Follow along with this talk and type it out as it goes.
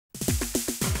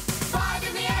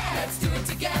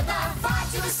together.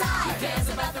 Five to the side. Who cares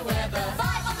about the weather?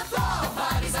 Five on the floor. The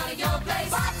party's on at your place.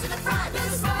 Five to the front. With a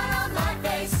smile on my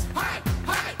face. Hi,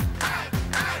 hi, hi,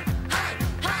 hi, hi,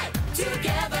 hi.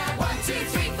 Together. 1, 2,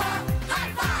 3, 4.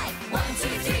 High five. 1, 2,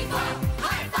 3, 4.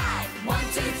 High five. 1,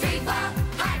 2, 3, 4.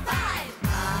 High five.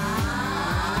 High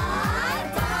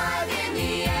five in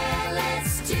the air.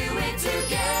 Let's do it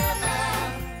together.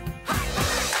 High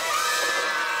five.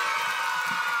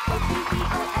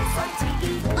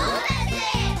 O-P-P-O-S-I-T-E. Oh, that's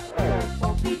it.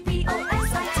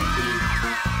 O-P-P-O-S-I-T-E.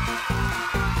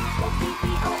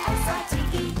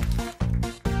 O-P-P-O-S-I-T-E.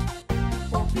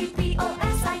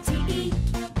 O-P-P-O-S-I-T-E.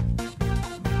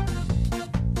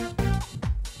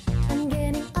 I'm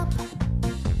getting up,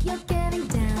 you're getting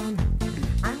down.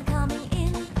 I'm coming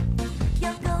in,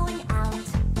 you're going out.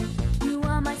 You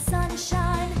are my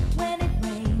sunshine when it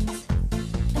rains,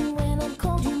 and when I'm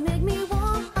cold you make me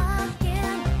warm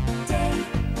again. Day,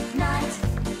 night,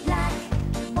 black,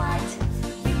 white.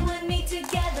 You and me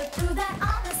together through that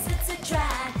opposites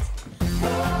attract.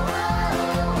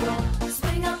 Whoa,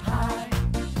 swing up high.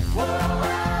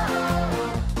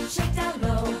 Whoa, shake down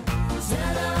low.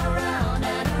 Turn around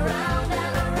and around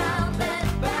and around, then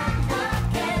back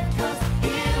again. 'Cause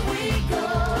here we go.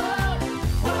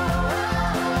 Whoa,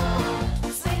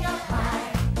 swing up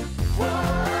high. Whoa,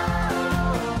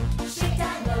 shake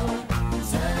down low.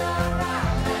 Turn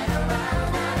around and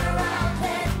around and around,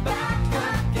 then back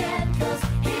again. 'Cause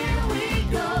here we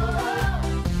go.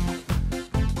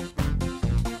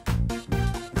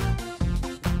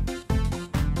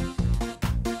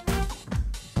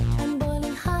 I'm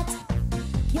boiling hot,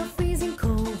 you're freezing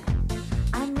cold.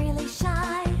 I'm really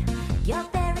shy, you're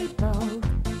very bold.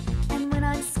 And when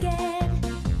I'm scared,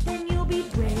 then you'll be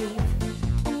brave.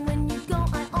 And when you go,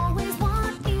 I always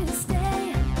want you to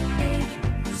stay. Big,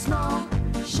 small,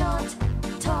 short,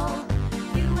 tall.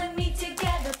 You and me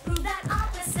together through that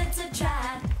opposites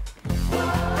attract.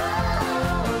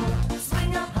 Whoa,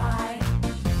 swing up high.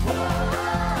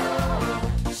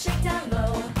 Whoa, shake down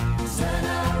low. Turn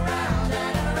around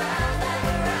and around and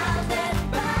around, then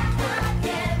back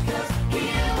again. 'Cause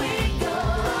here we go.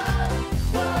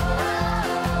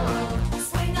 Whoa,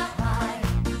 swing up high.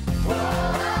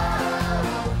 Whoa,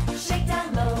 shake down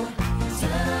low.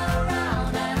 Turn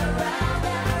around and around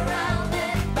and around,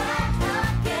 then back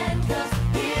again. 'Cause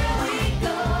here we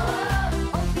go.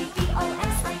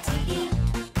 O-P-P-O-S-I-T-E.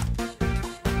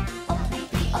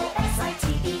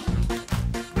 O-P-P-O-S-I-T-E.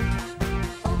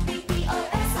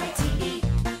 O-P-P-O-S-I-T-E.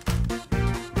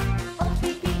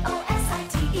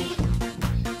 O-P-P-O-S-I-T-E.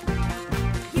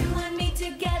 You and me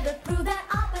together through that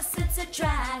opposites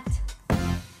attract.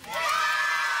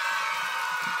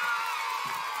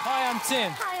 Hi, I'm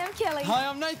Tim. Hi, I'm Kellie. Hi,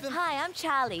 I'm Nathan. Hi, I'm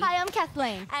Charli. Hi, I'm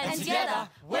Kathleen. And together,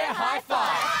 we're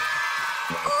Hi-5.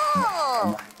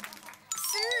 Oh,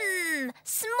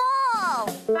 small,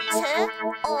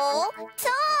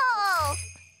 tall.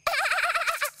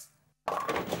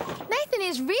 Nathan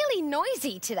is really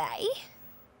noisy today.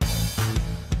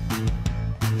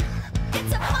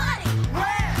 It's a party.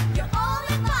 Where? You're all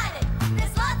invited.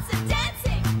 There's lots of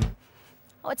dancing.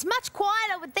 Oh, it's much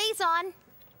quieter with these on.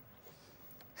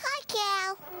 Hi,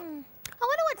 Cal. I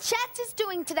wonder what Chats is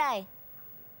doing today.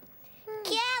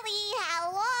 Kellie,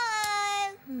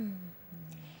 hello.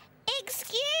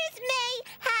 Excuse me,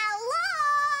 hello.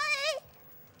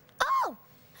 Oh,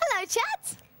 hello,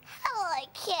 Chats. Hello,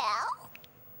 Cal.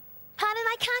 Pardon,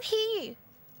 I can't hear you.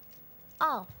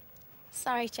 Oh,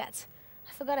 sorry, Chats.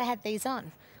 I forgot I had these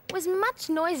on. It was much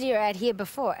noisier out here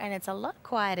before, and it's a lot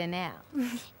quieter now.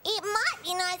 It might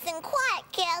be nice and quiet,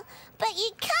 Cal, but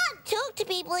you can't talk to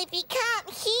people if you can't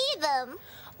hear them.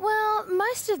 Well,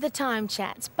 most of the time,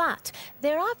 Chats, but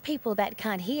there are people that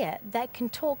can't hear that can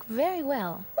talk very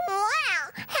well.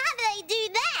 Wow, how do they do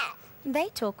that? They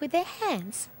talk with their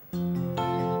hands.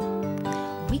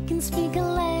 We can speak a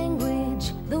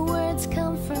language, the words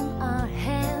come from our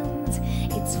hands.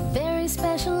 It's very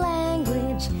special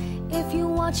language, if you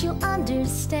watch you'll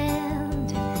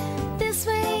understand. This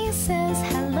way says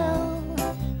hello,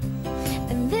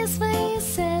 and this way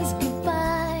says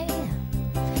goodbye,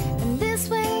 and this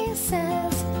way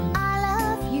says I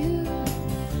love you.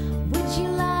 Would you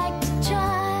like to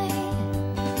try?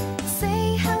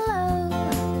 Say hello,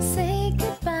 say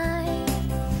goodbye,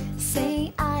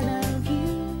 say I love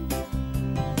you.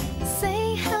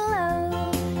 Say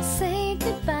hello, say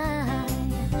goodbye,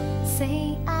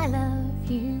 say I love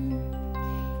you.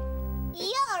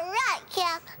 You're right,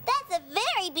 Cal. That's a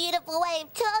very beautiful way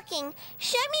of talking.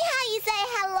 Show me how you say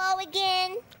hello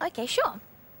again. Okay, sure.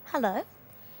 Hello.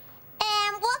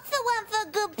 And what's the one for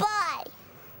goodbye?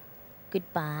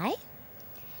 Goodbye.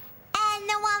 And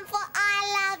the one for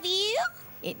I love you?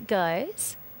 It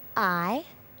goes, I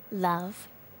love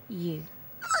you.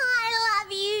 I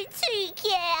love you too,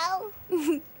 Kel.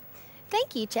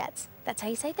 Thank you, Chats. That's how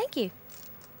you say thank you.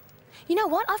 You know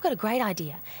what? I've got a great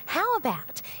idea. How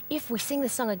about if we sing the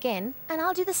song again and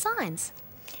I'll do the signs?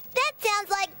 That sounds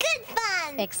like good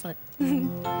fun. Excellent.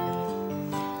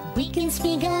 We can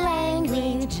speak a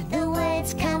language, the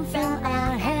words come from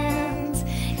our hands.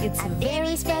 It's a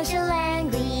very special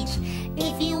language,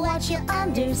 if you watch you'll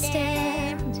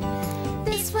understand.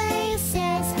 This way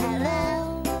says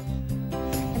hello,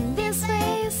 and this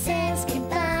way says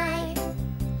goodbye,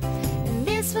 and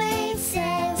this way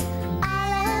says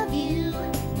I love you.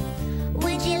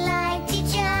 Would you like to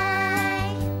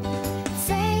try?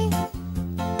 Say,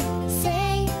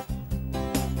 say,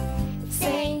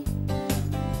 say,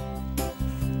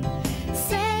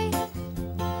 say,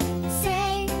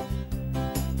 say,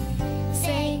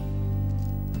 say.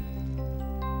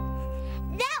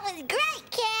 That was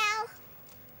great, Kel.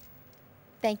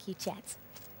 Thank you, Chats.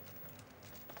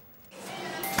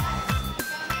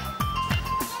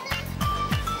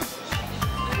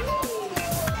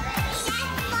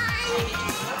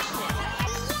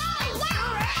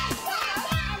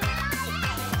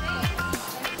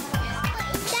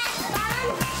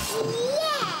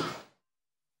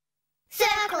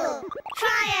 Circle,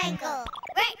 triangle,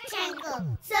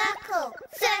 rectangle, circle,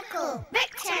 circle,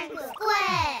 rectangle,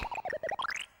 square.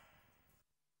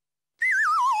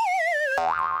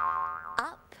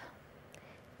 Up,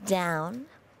 down,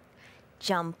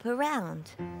 jump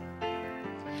around.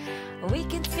 We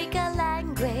can speak a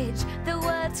language, the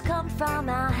words come from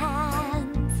our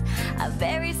hands. A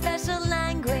very special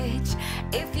language,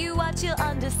 if you watch you'll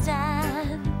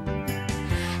understand.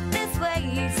 This way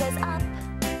he says up,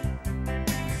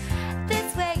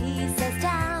 this way he says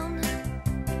down,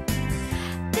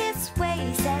 this way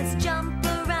he says jump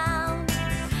around,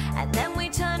 and then we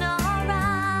turn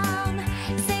around.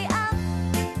 Say up,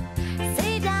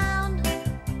 say down,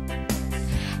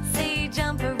 say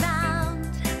jump around,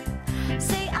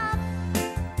 say up,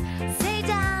 say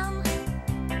down,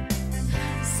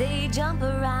 say jump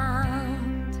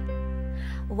around.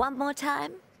 One more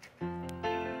time.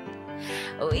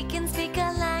 We can speak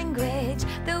a language,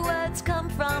 the words come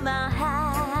from our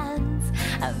hands.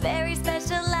 A very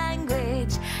special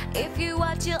language, if you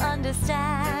watch you'll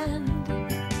understand.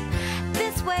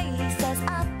 This way he says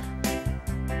up,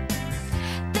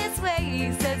 this way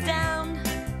he says down,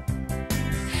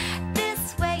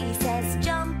 this way he says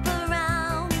jump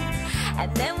around,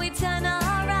 and then we turn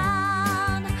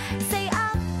around. Say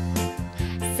up,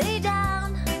 say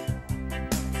down,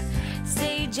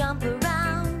 say jump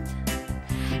around,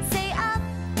 say up,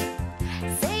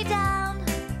 say down,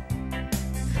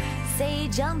 say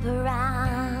jump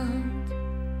around.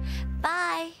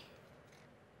 Bye.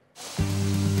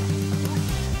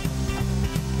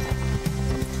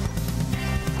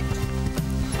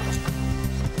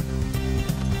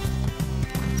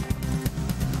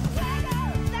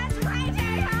 That's way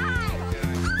too high.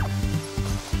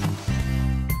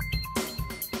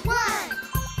 1,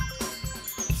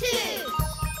 2.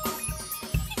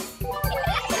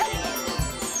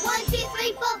 1, 2,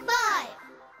 3, 4, 5.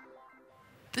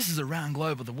 This is a round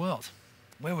globe of the world,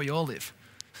 where we all live.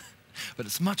 But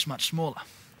it's much, much smaller.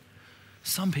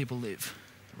 Some people live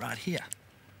right here.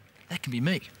 That can be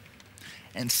me.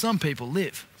 And some people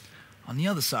live on the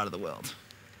other side of the world,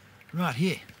 right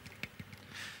here.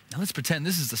 Now let's pretend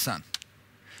this is the sun,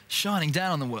 shining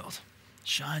down on the world.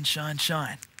 Shine, shine,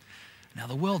 shine. Now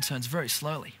the world turns very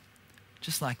slowly,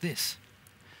 just like this.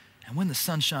 And when the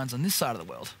sun shines on this side of the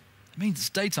world, it means it's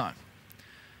daytime.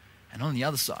 And on the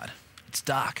other side, it's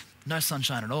dark, no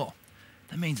sunshine at all.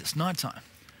 That means it's nighttime.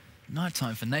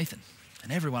 Nighttime for Nathan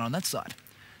and everyone on that side.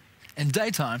 And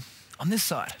daytime on this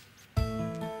side.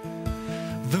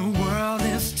 The world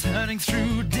is turning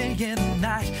through day and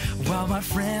night while my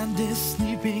friend is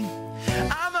sleeping.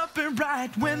 I'm up and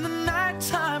bright when the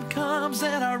nighttime comes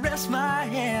and I rest my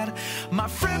head. My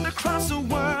friend across the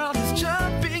world is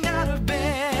jumping out of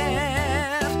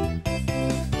bed.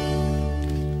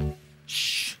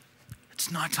 Shh,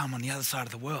 it's nighttime on the other side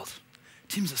of the world.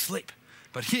 Tim's asleep,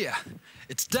 but here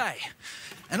it's day,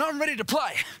 and I'm ready to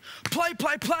play. Play,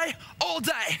 play, play all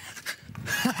day.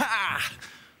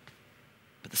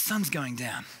 But the sun's going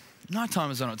down.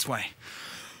 Nighttime is on its way,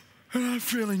 and I'm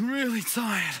feeling really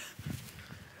tired.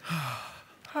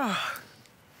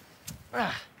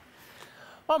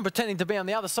 I'm pretending to be on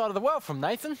the other side of the world from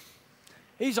Nathan.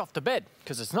 He's off to bed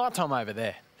because it's nighttime over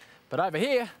there. But over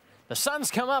here, the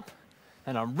sun's come up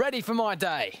and I'm ready for my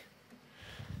day.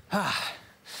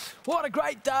 What a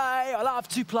great day. I love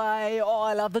to play. Oh,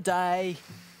 I love the day.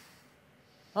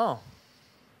 Oh,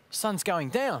 Sun's going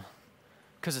down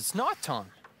because it's night time.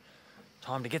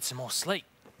 Time to get some more sleep.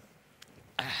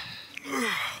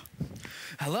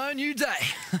 Hello, new day.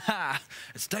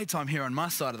 It's daytime here on my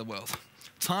side of the world.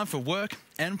 Time for work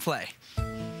and play.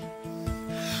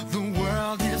 The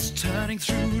world is turning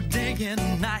through day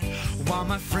and night while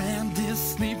my friend is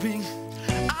sleeping.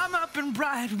 I'm up and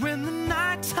bright when the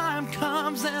night time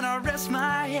comes and I rest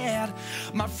my head.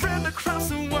 My friend across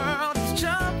the world is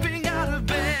jumping out of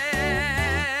bed.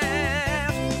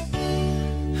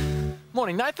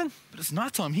 Morning, Nathan. But it's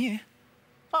nighttime here.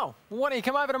 Oh, well, why don't you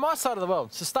come over to my side of the world?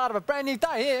 It's the start of a brand new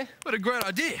day here. What a great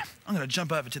idea. I'm going to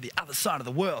jump over to the other side of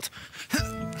the world.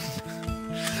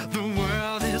 The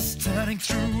world is turning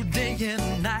through day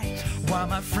and night while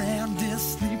my friend is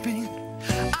sleeping.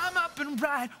 I'm up and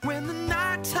bright when the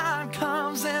night time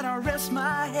comes and I rest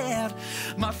my head.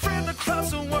 My friend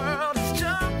across the world is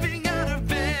jumping out of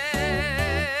bed.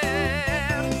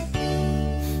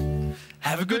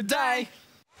 Have a good day.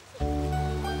 Hey,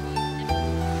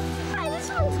 this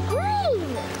one's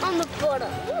green on the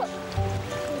bottom. Look.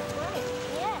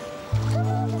 Yeah.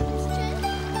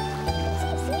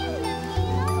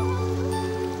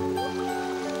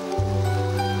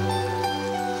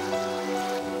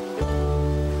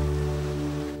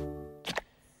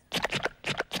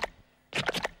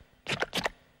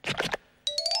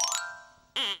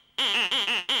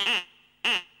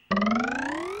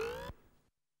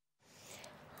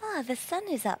 The sun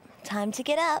is up. Time to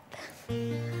get up.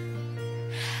 We're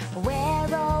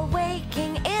all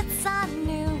waking. It's a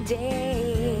new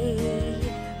day.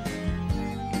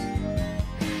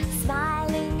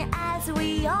 Smiling as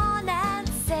we yawn and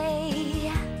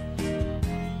say,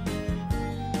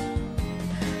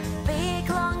 big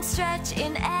long stretch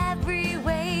in every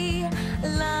way.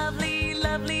 Lovely,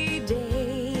 lovely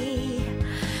day.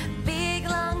 Big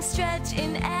long stretch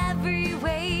in every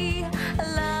way.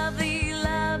 Lovely,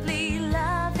 lovely,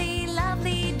 lovely,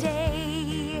 lovely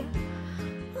day.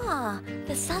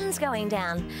 The sun's going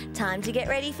down. Time to get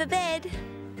ready for bed.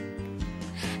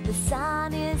 The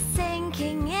sun is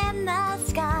sinking in the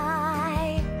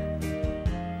sky.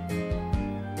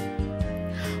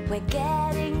 We're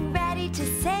getting ready to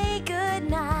say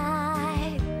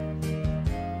goodnight.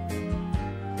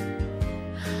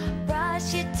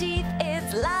 Brush your teeth,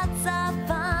 it's lots of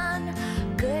fun.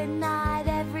 Good night,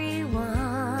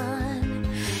 everyone.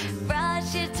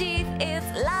 Brush your teeth, it's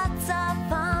lots of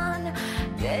fun.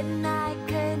 Good night,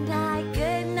 good night,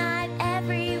 good night,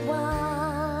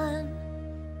 everyone.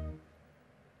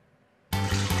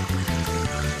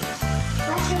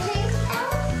 Brush your teeth,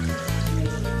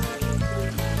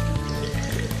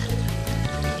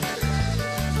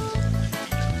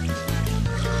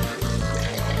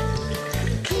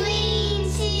 clean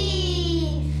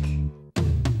teeth.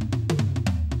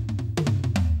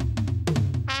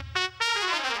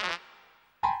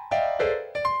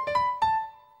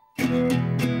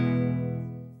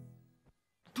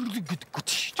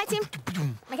 Hey Tim.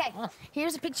 Okay,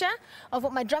 here's a picture of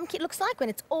what my drum kit looks like when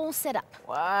it's all set up.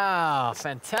 Wow,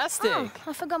 fantastic. Oh,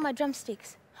 I forgot my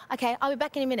drumsticks. Okay, I'll be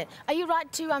back in a minute. Are you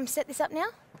right to set this up now?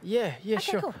 Yeah, Okay,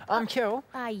 sure. cool. Kel,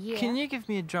 Yeah. can you give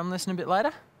me a drum lesson a bit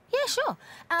later? Yeah, sure.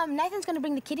 Nathan's going to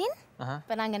bring the kit in,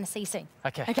 but I'm going to see you soon.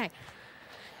 Okay. Okay.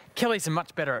 Kelly's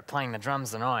much better at playing the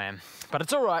drums than I am, but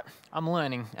it's all right. I'm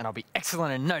learning, and I'll be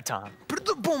excellent in no time.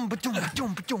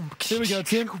 Here we go,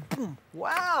 Tim.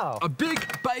 Wow. A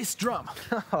big bass drum.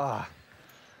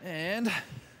 And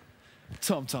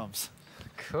tom-toms.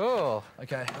 Cool.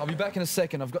 Okay, I'll be back in a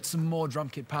second. I've got some more drum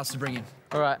kit parts to bring in.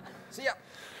 All right. See ya.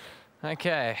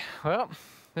 Okay, well,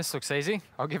 this looks easy.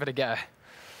 I'll give it a go.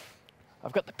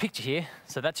 I've got the picture here,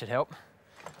 so that should help.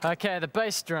 Okay, the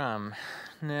bass drum.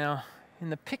 Now, in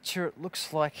the picture, it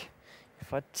looks like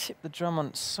if I tip the drum on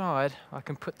its side, I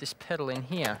can put this pedal in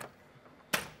here.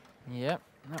 Yep,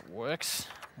 that works.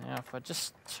 Now, if I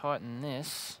just tighten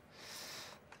this,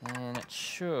 then it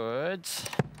should...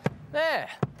 There!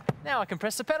 Now I can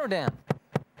press the pedal down.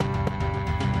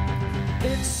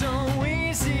 It's so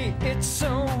easy,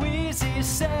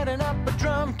 setting up a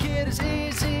drum kit is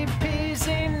easy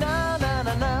peasy, na na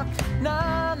na na,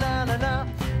 na na na na.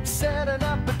 Setting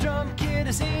up a drum kit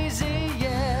is easy,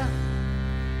 yeah.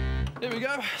 There we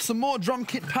go. Some more drum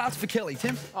kit parts for Kelly,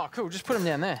 Tim. Oh, cool, just put them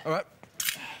down there. All right.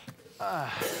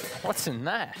 What's in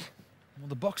that? Well,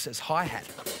 the box says hi-hat.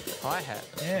 Hi-hat?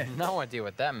 Yeah. No idea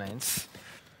what that means.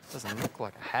 Doesn't look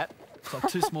like a hat. It's like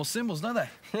two small cymbals, don't they?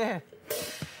 Yeah.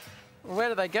 Where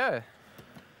do they go?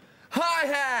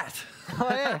 Hi-hat! Oh,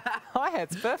 yeah.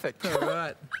 Hi-hat's perfect. All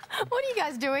right. What are you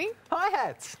guys doing?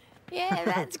 Hi-hats. Yeah,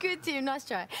 that's good, Tim. Nice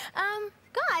try.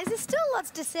 Guys, there's still lots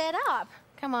to set up.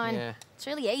 Come on. Yeah. It's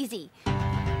really easy.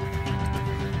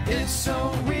 It's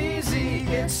so easy,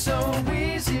 it's so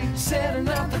easy. Setting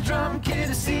up the drum kit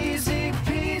is easy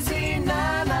peasy.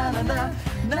 Na na na na,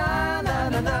 na na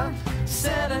na na.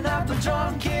 Setting up the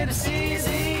drum kit is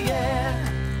easy, yeah.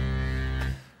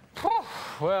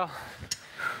 Well,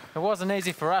 it wasn't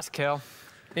easy for us, Kel.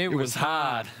 It was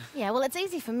hard. Yeah, well, it's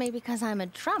easy for me because I'm a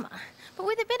drummer. But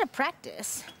with a bit of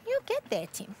practice, you'll get there,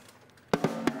 Tim.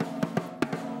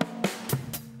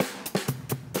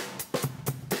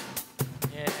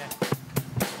 Yeah.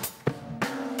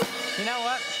 You know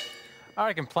what? I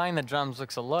reckon playing the drums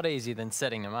looks a lot easier than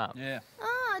setting them up. Yeah.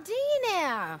 Oh, do you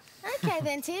now? Okay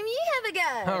then, Tim, you have a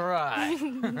go. All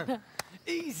right.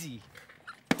 Easy.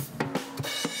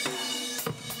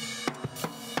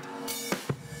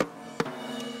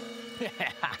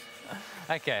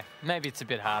 Okay, maybe it's a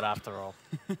bit hard after all.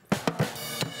 1, 2,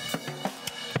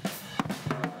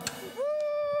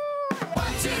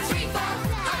 3, 4,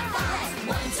 high five.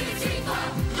 1, 2, 3, 4,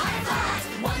 high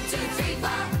five. 1, 2, 3, 4,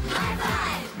 high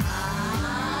five.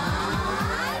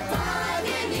 High five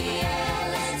in the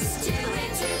air, let's do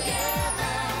it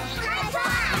together. High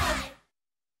five!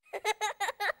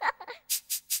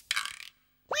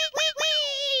 Wee, wee,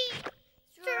 wee!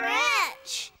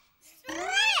 Stretch!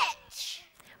 Stretch!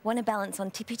 Want to balance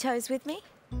on tippy toes with me?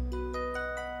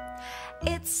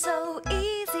 It's so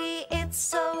easy, it's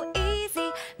so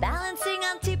easy. Balancing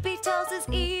on tippy toes is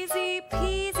easy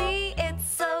peasy. It's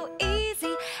so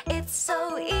easy, it's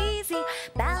so easy.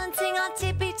 Balancing on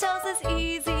tippy toes is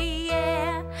easy,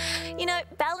 yeah. You know,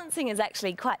 balancing is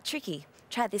actually quite tricky.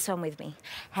 Try this one with me.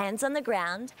 Hands on the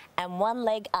ground and one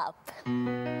leg up.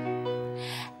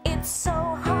 It's so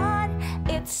hard,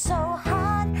 it's so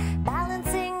hard.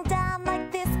 Balancing down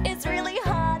like this is really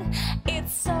hard.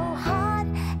 It's so hard,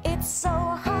 it's so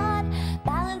hard.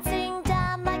 Balancing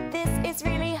down like this is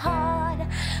really hard.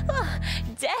 Oh,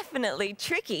 definitely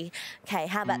tricky. Okay,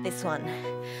 how about this one?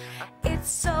 It's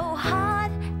so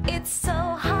hard, it's so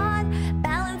hard.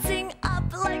 Balancing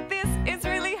up like this is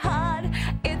really hard.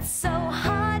 It's so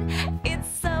hard, it's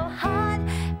so hard.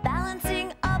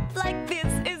 Balancing up like this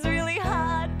is really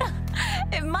hard.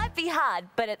 It might be hard,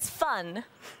 but it's fun.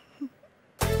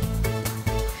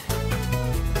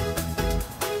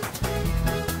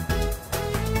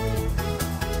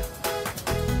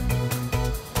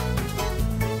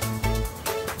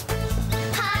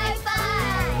 High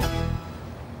five!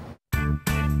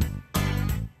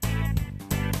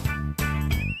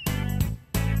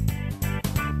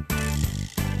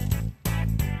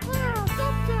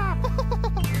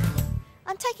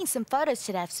 I'm taking some photos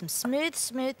today of some smooth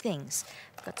things.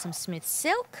 I've got some smooth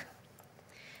silk,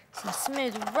 some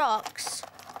smooth rocks,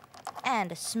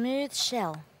 and a smooth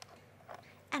shell.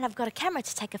 And I've got a camera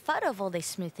to take a photo of all these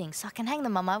smooth things so I can hang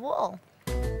them on my wall.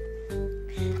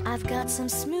 I've got some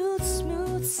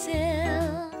smooth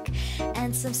silk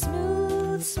and some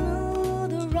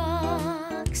smooth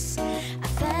rocks. A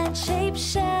fan-shaped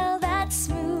shell that's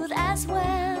smooth as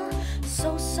well.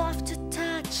 So soft to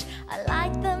touch, I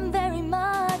like them very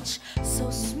much. So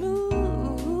smooth.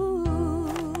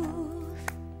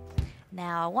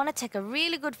 Now I want to take a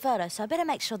really good photo, so I better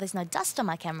make sure there's no dust on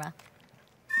my camera.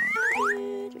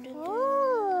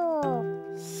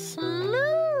 Ooh,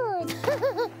 smooth.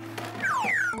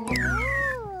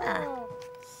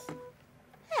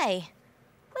 Hey,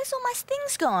 where's all my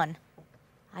things gone?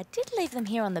 I did leave them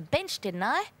here on the bench, didn't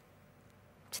I?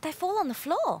 Did they fall on the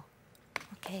floor?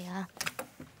 Okay,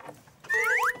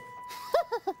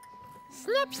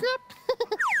 Snip, snip.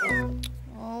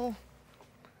 Oh.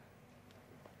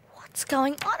 What's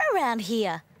going on around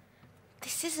here?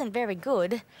 This isn't very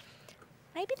good.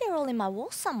 Maybe they're all in my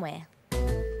wall somewhere.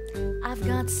 I've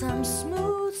got some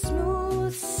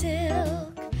smooth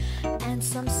silk and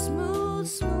some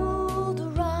smooth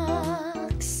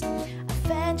rocks. A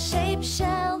fan-shaped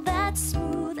shell that's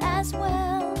smooth as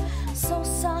well. So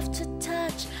soft to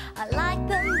touch, I like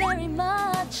them very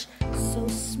much. So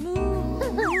smooth.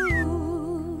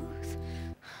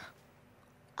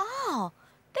 Oh,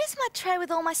 there's my tray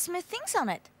with all my smooth things on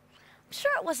it. I'm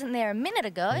sure it wasn't there a minute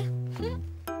ago.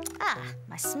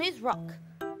 My smooth rock.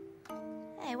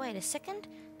 Hey, wait a second.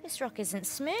 This rock isn't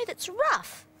smooth, it's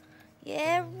rough.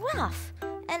 Yeah, rough.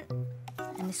 And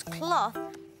this cloth,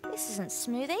 this isn't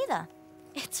smooth either.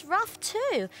 It's rough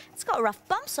too. It's got rough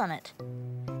bumps on it.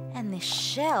 And this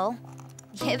shell,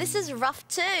 yeah, this is rough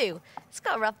too. It's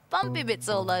got rough bumpy bits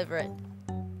all over it.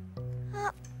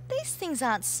 These things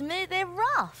aren't smooth, they're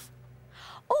rough.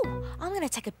 Oh, I'm going to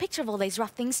take a picture of all these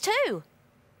rough things too.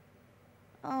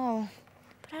 Oh,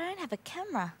 but I don't have a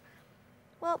camera.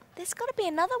 Well, there's got to be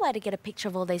another way to get a picture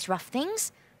of all these rough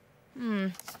things.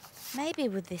 Maybe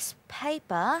with this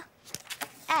paper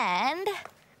and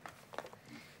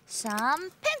some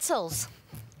pencils.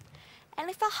 And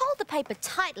if I hold the paper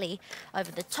tightly over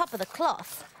the top of the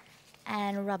cloth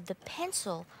and rub the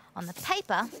pencil on the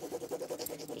paper,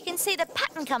 you can see the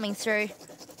pattern coming through.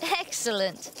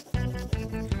 Excellent.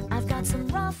 I've got some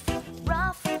rough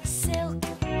silk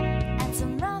and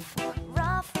some rough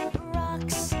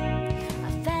rocks.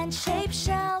 A fan-shaped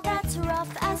shell that's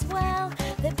rough as well.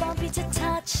 They're bumpy to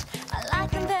touch. I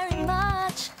like them very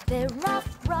much. They're rough.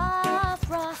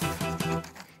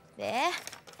 There.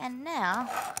 And now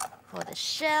for the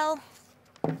shell.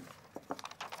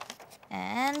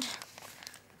 And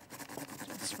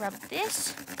just rub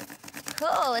this.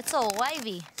 Cool, it's all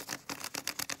wavy.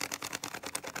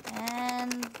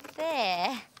 And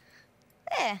there.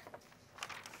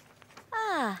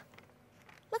 Ah,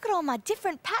 look at all my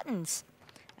different patterns.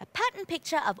 A pattern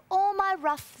picture of all my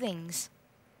rough things.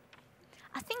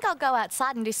 I think I'll go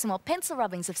outside and do some more pencil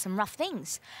rubbings of some rough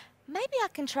things. Maybe I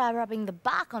can try rubbing the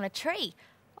bark on a tree.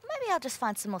 Or maybe I'll just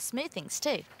find some more smooth things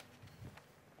too.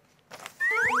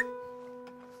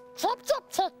 Jup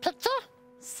Jup take picture.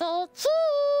 Say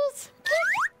cheese.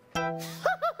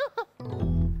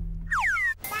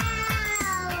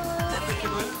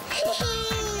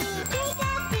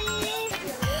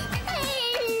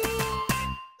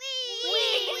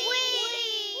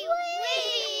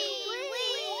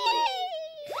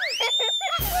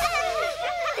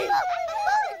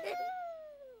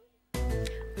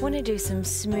 Want to do some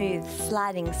smooth,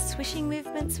 sliding, swishing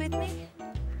movements with me?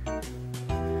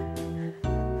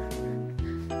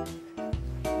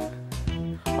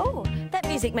 Oh, that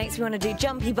music makes me want to do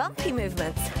jumpy, bumpy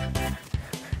movements.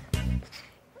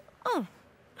 Oh.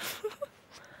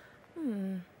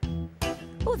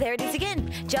 Oh, there it is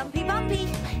again. Jumpy, bumpy.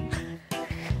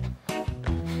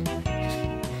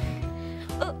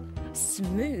 Oh,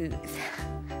 smooth.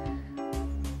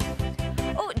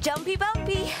 Oh, jumpy,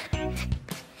 bumpy.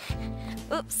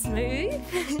 Oops, smooth.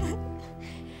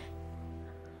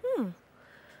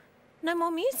 No more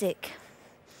music.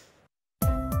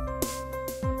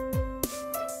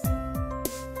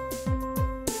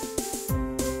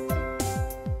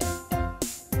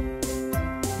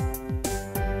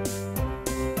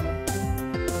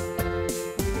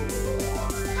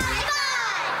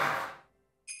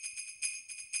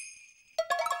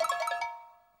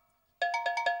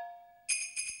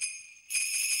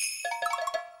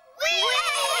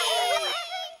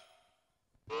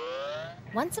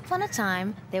 Once upon a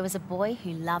time, there was a boy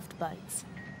who loved boats.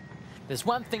 There's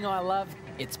one thing I love,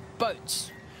 it's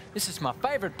boats. This is my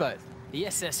favourite boat, the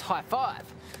SS Hi-5.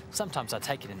 Sometimes I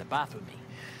take it in the bath with me.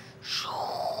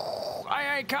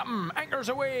 Aye, Captain, anchors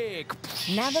away.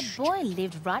 Now the boy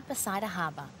lived right beside a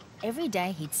harbour. Every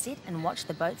day he'd sit and watch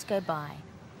the boats go by.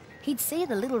 He'd see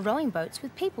the little rowing boats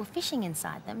with people fishing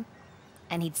inside them.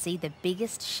 And he'd see the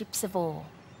biggest ships of all,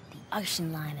 the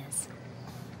ocean liners.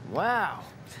 Wow,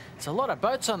 it's a lot of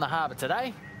boats on the harbour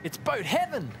today. It's boat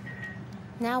heaven.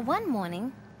 Now one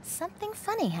morning, something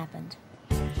funny happened.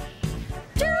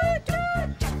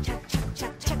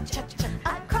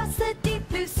 Across the deep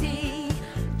blue sea,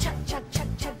 chug chug chug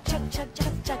chug chug chug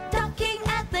chug chug, docking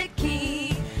at the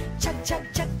quay. Chug chug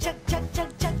chug chug chug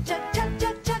chug chug chug chug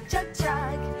chug chug chug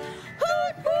chug.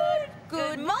 Hoot hoot!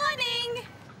 Good morning.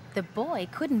 The boy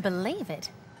couldn't believe it.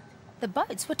 The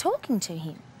boats were talking to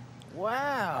him.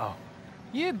 Wow,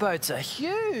 you boats are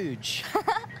huge.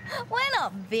 We're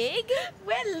not big.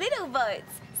 We're little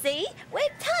boats. See? We're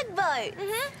tugboats.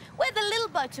 We're the little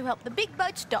boats who help the big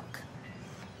boats dock.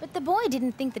 But the boy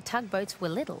didn't think the tugboats were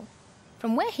little.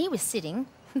 From where he was sitting,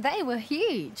 they were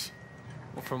huge.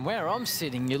 Well, from where I'm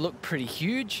sitting, you look pretty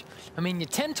huge. I mean, you're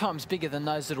 10 times bigger than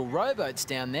those little rowboats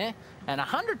down there, and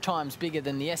 100 times bigger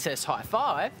than the SS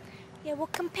Hi-5. Yeah, well,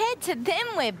 compared to them,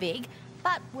 we're big,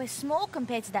 but we're small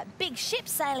compared to that big ship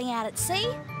sailing out at sea.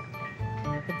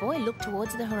 The boy looked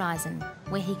towards the horizon,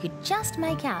 where he could just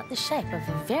make out the shape of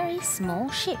a very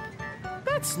small ship.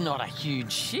 That's not a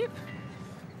huge ship.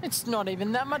 It's not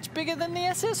even that much bigger than the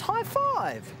SS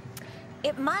Hi-5.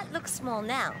 It might look small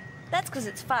now. That's because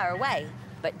it's far away.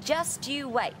 But just you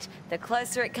wait. The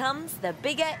closer it comes, the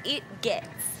bigger it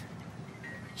gets.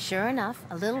 Sure enough,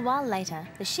 a little while later,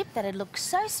 the ship that had looked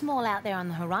so small out there on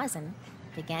the horizon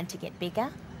began to get bigger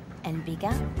and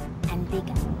bigger and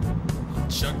bigger.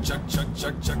 Chug, chug, chug,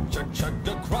 chug, chug, chug, chug,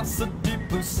 across the deep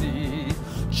blue sea.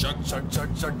 Chug, chug,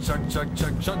 chug, chug, chug, chug,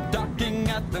 chug, chug, docking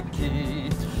at the quay.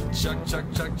 Chug,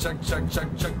 chug, chug, chug, chug,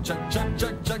 chug, chug, chug, chug,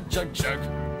 chug, chug, chug, chug.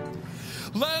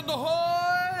 Land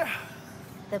ahoy!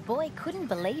 The boy couldn't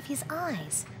believe his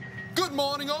eyes. Good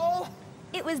morning, all.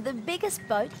 It was the biggest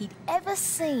boat he'd ever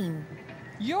seen.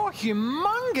 You're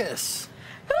humongous.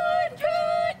 Hoot,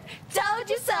 hoot! Told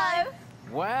you so.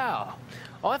 Wow.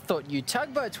 I thought you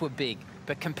tugboats were big,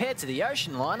 but compared to the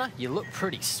ocean liner, you look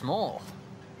pretty small.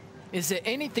 Is there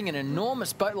anything an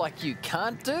enormous boat like you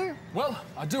can't do? Well,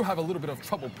 I do have a little bit of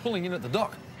trouble pulling in at the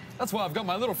dock. That's why I've got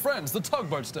my little friends, the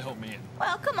tugboats, to help me in.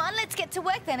 Well, come on, let's get to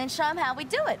work then and show them how we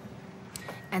do it.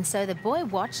 And so the boy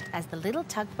watched as the little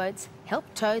tugboats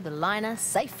helped tow the liner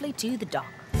safely to the dock.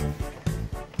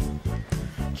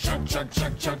 Chug, chug,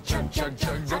 chug, chug, chug, chug,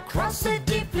 chug, across the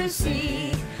deep blue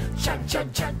sea. Chug,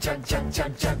 chug, chug, chug, chug,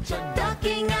 chug, chug, chug,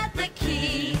 docking at the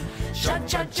quay. Chug,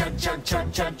 chug, chug, chug,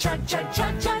 chug, chug, chug, chug,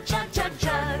 chug, chug, chug, chug,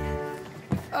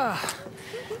 chug.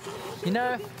 You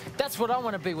know, that's what I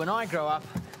want to be when I grow up.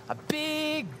 A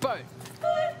big boat.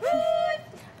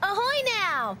 Ahoy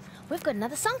now! We've got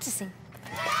another song to sing.